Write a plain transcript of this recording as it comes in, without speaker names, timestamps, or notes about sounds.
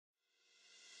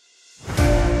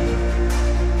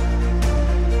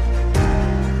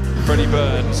Freddie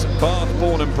Burns, Bath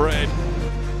born and bred. And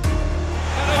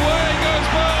away goes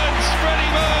Burns,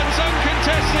 Freddie Burns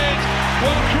uncontested,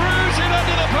 while cruising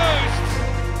under the post.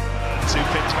 Two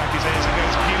pins back his ears and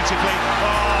goes beautifully.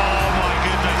 Oh my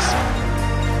goodness.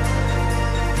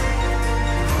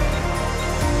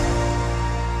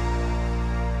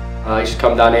 I used to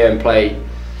come down here and play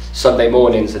Sunday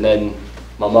mornings, and then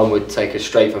my mum would take us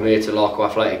straight from here to Larko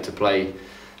Athletic to play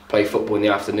football in the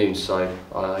afternoons. So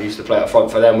I used to play up front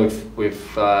for them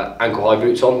with ankle high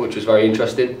boots on, which was very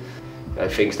interesting.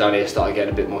 Things down here started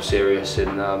getting a bit more serious,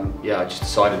 and yeah, I just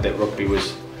decided that rugby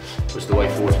was the way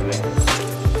forward for me.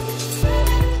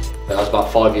 I was about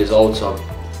 5 years old, so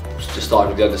I just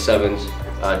started with the under sevens.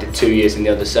 I did 2 years in the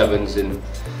under sevens, and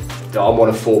I'm one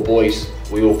of 4 boys.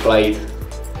 We all played.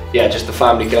 Yeah, just the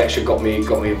family connection got me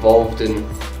involved, and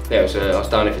yeah, I was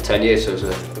down here for 10 years, so it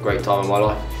was a great time in my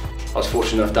life. I was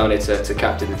fortunate enough down here to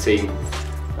captain the team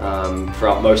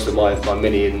throughout most of my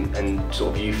mini and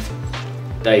sort of youth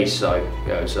days, so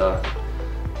yeah, it was a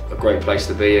great place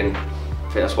to be, and I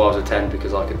think that's why I was a 10,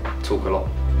 because I could talk a lot.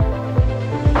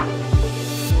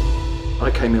 I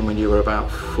came in when you were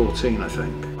about 14, I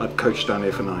think. I'd coached down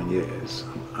here for 9 years,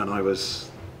 and I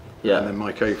was, yeah. And then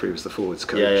Mike Avery was the forwards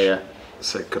coach. Yeah.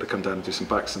 So could have come down and do some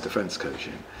backs and defence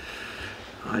coaching.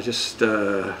 I just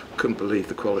couldn't believe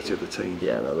the quality of the team.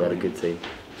 Yeah, no, we had a good team.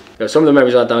 Yeah, some of the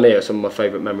memories I had down here are some of my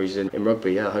favourite memories in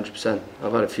rugby, yeah, 100%.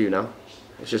 I've had a few now.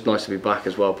 It's just nice to be back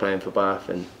as well, playing for Bath,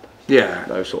 and yeah,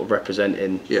 you know, sort of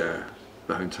representing the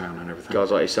hometown and everything. Guys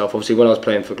like yourself. Obviously when I was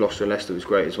playing for Gloucester and Leicester it was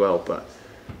great as well, but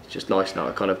it's just nice now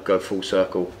to kind of go full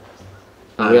circle.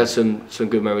 And we had some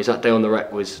good memories. That day on the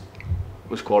Rec was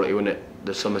quality, wasn't it?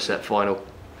 The Somerset final.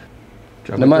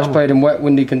 The match played in wet,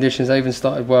 windy conditions. Avon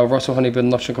started well. Russell Honeybird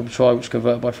notched a couple try, which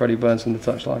converted by Freddie Burns from the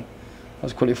touchline. That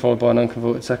was quickly followed by an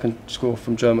unconverted second score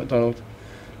from Joe McDonald,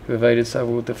 who evaded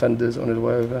several defenders on his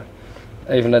way over.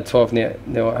 Avon led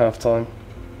 12-0 at half time.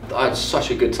 I had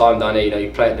such a good time down here. You know, you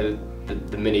play at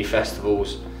the mini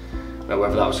festivals, you know,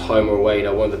 whether that was home or away. You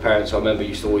know, one of the parents I remember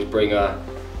used to always bring a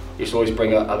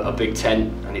big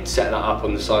tent, and he'd set that up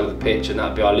on the side of the pitch, and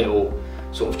that'd be our little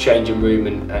sort of changing room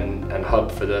and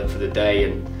hub for the day.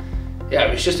 And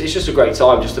yeah, it's just a great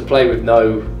time just to play with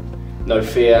no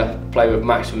fear, play with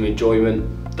maximum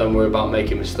enjoyment. Don't worry about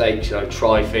making mistakes. You know,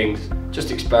 try things,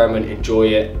 just experiment, enjoy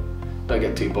it. Don't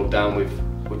get too bogged down with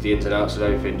the ins and outs of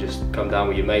everything. Just come down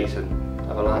with your mates and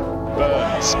have a laugh.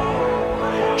 Burns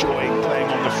enjoying playing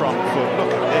on the front foot.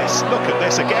 Look at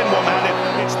this again, one-handed.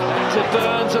 It's To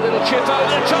Burns, a little chip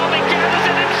over the top, he gathers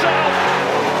it himself.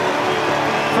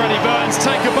 Freddie Burns,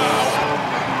 take a bow.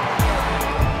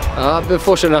 I've been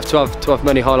fortunate enough to have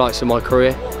many highlights in my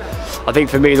career. I think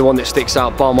for me the one that sticks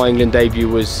out, bar my England debut,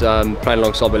 was playing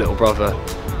alongside my little brother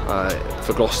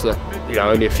for Gloucester. You know,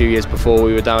 only a few years before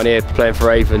we were down here playing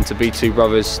for Avon. To be 2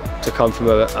 brothers, to come from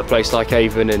a place like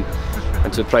Avon and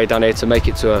to play down here, to make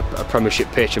it to a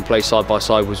Premiership pitch and play side by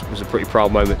side was a pretty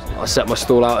proud moment. I set my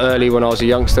stall out early when I was a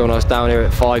youngster, when I was down here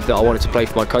at 5, that I wanted to play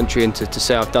for my country, and to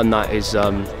say I've done that is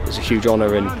a huge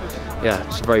honour, and yeah,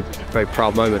 it's a very, very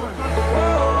proud moment.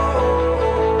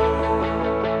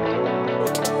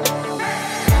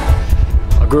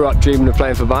 I grew up dreaming of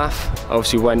playing for Bath. I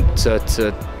obviously went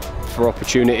for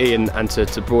opportunity and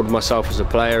to broaden myself as a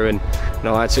player, and you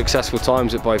know, I had successful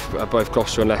times at both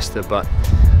Gloucester and Leicester, but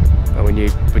when you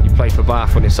play for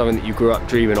Bath, when it's something that you grew up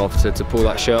dreaming of, to pull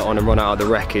that shirt on and run out of the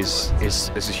Rec is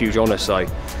a huge honour. So, you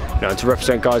know, to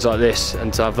represent guys like this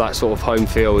and to have that sort of home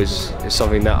feel is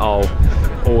something that I'll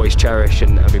always cherish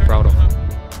and be proud of.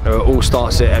 You know, it all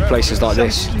starts at places like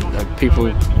this. You know,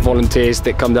 people, volunteers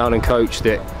that come down and coach,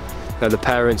 that you know, the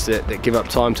parents that give up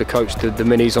time to coach the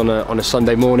minis on a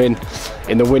Sunday morning,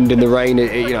 in the wind, in the rain.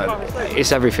 You know,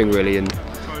 it's everything really. And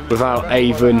without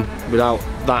Avon, without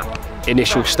that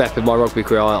initial step in my rugby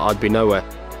career, I'd be nowhere.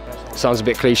 Sounds a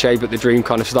bit cliche, but the dream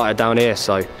kind of started down here,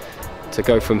 so to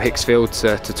go from Hicksfield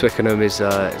to Twickenham is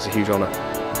a huge honour.